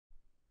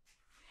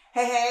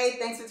Hey,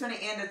 thanks for tuning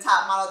in to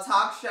Top Model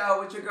Talk Show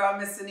with your girl,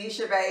 Miss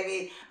Tanisha,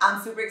 baby. I'm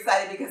super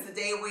excited because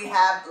today we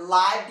have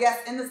live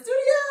guests in the studio.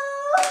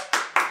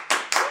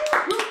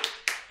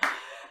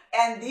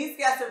 And these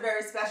guests are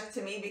very special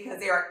to me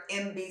because they are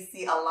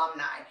MBC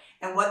alumni.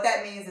 And what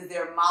that means is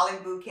they're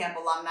Modeling Bootcamp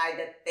alumni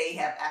that they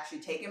have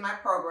actually taken my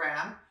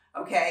program,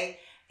 okay?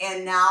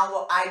 And now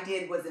what I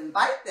did was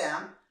invite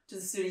them to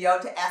the studio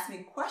to ask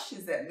me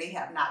questions that may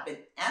have not been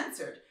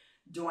answered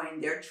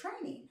during their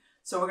training.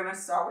 So we're gonna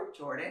start with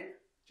Jordan.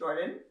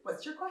 Jordan,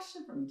 what's your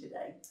question for me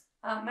today?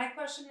 My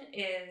question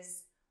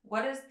is,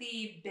 what is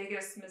the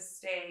biggest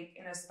mistake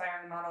an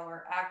aspiring model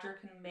or actor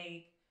can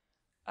make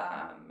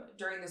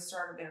during the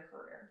start of their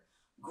career?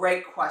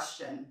 Great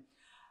question.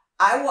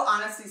 I will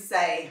honestly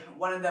say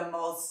one of the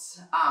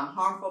most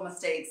harmful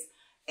mistakes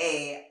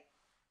a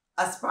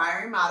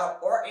aspiring model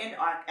or an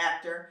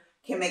actor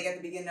can make at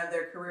the beginning of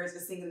their careers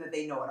is thinking that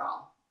they know it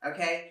all,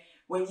 okay?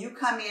 When you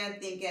come in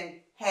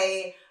thinking,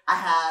 hey, I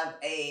have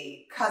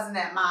a cousin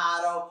that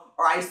model,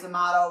 or I used to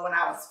model when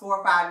I was 4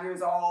 or 5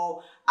 years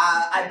old.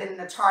 I've been in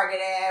a Target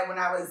ad when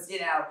I was,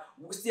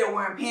 still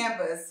wearing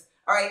Pampers.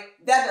 All right,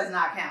 that does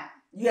not count.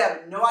 You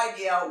have no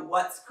idea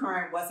what's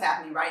current, what's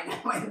happening right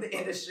now in the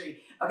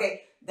industry.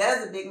 Okay, that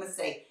is a big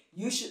mistake.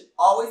 You should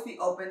always be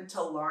open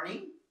to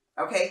learning.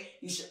 Okay,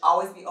 you should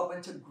always be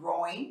open to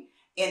growing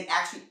and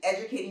actually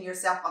educating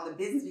yourself on the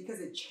business because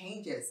it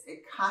changes.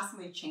 It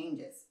constantly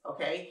changes.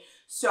 Okay,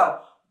 so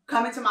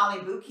coming to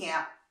Modeling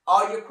Bootcamp,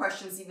 all your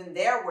questions even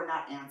there were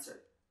not answered.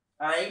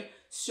 All right,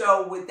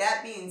 so with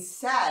that being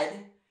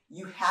said,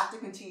 you have to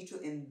continue to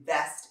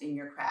invest in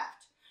your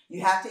craft.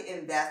 You have to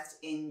invest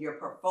in your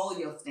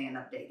portfolio staying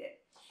updated.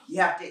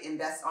 You have to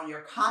invest on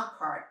your comp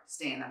card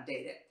staying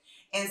updated.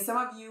 And some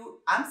of you,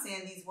 I'm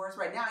saying these words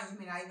right now, you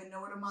may not even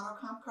know what a model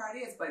comp card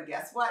is, but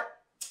guess what?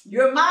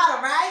 You're a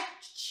model, right?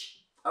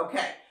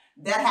 Okay,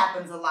 that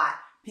happens a lot.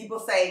 People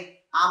say,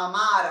 I'm a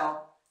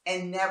model,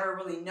 and never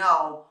really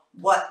know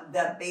what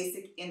the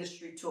basic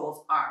industry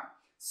tools are.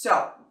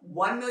 So,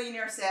 one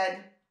millionaire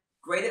said,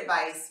 great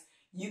advice.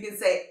 You can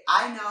say,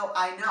 I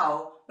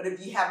know, but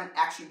if you haven't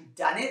actually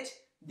done it,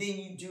 then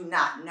you do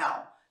not know.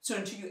 So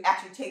until you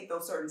actually take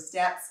those certain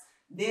steps,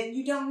 then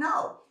you don't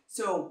know.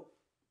 So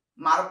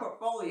model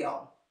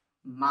portfolio,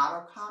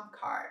 model comp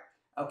card,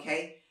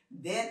 okay?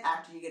 Then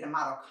after you get a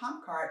model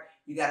comp card,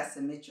 you got to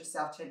submit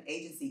yourself to an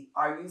agency.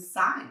 Are you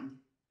signed?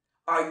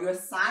 Are you a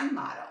signed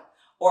model?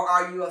 Or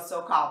are you a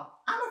so-called,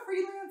 I'm a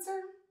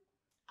freelancer?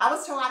 I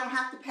was told I don't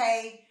have to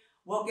pay.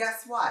 Well,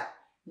 guess what?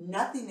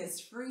 Nothing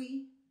is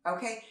free,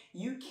 okay?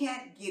 You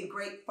can't get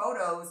great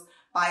photos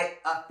by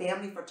a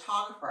family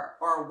photographer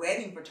or a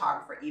wedding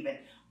photographer even.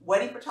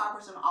 Wedding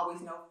photographers don't always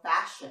know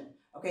fashion,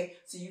 okay?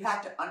 So you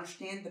have to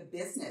understand the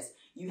business.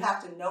 You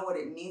have to know what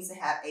it means to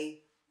have a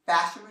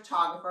fashion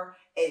photographer,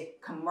 a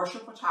commercial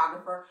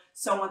photographer,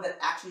 someone that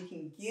actually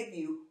can give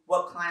you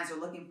what clients are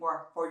looking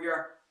for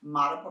your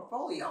model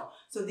portfolio.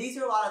 So these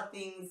are a lot of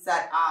things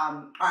that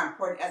are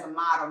important as a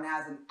model.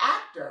 Now as an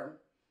actor,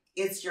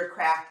 it's your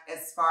craft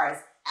as far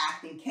as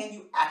acting. Can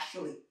you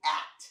actually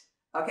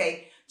act?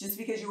 Okay, just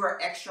because you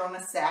were extra on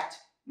a set,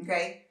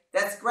 okay,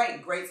 that's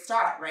great, great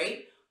start,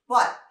 right?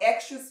 But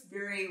extras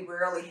very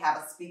rarely have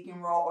a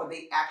speaking role, or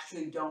they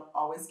actually don't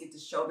always get to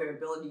show their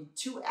ability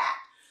to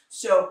act.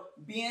 So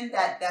being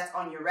that that's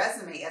on your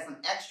resume as an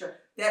extra,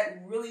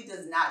 that really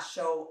does not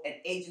show an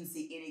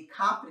agency any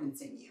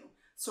confidence in you.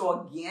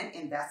 So again,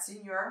 invest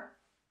in your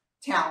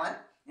talent,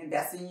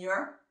 invest in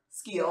your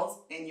skills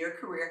in your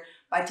career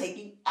by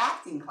taking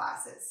acting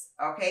classes,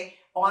 okay?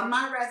 On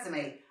my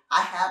resume,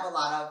 I have a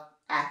lot of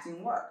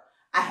acting work.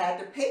 I had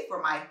to pay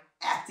for my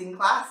acting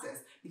classes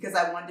because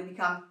I wanted to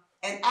become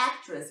an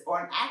actress or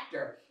an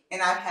actor,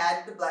 and I've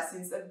had the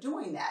blessings of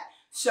doing that.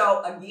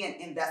 So again,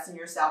 invest in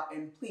yourself,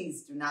 and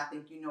please do not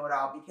think you know it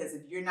all, because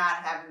if you're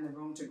not having the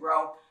room to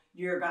grow,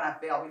 you're gonna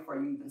fail before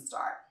you even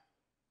start.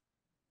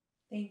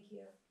 Thank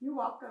you. You're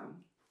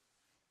welcome.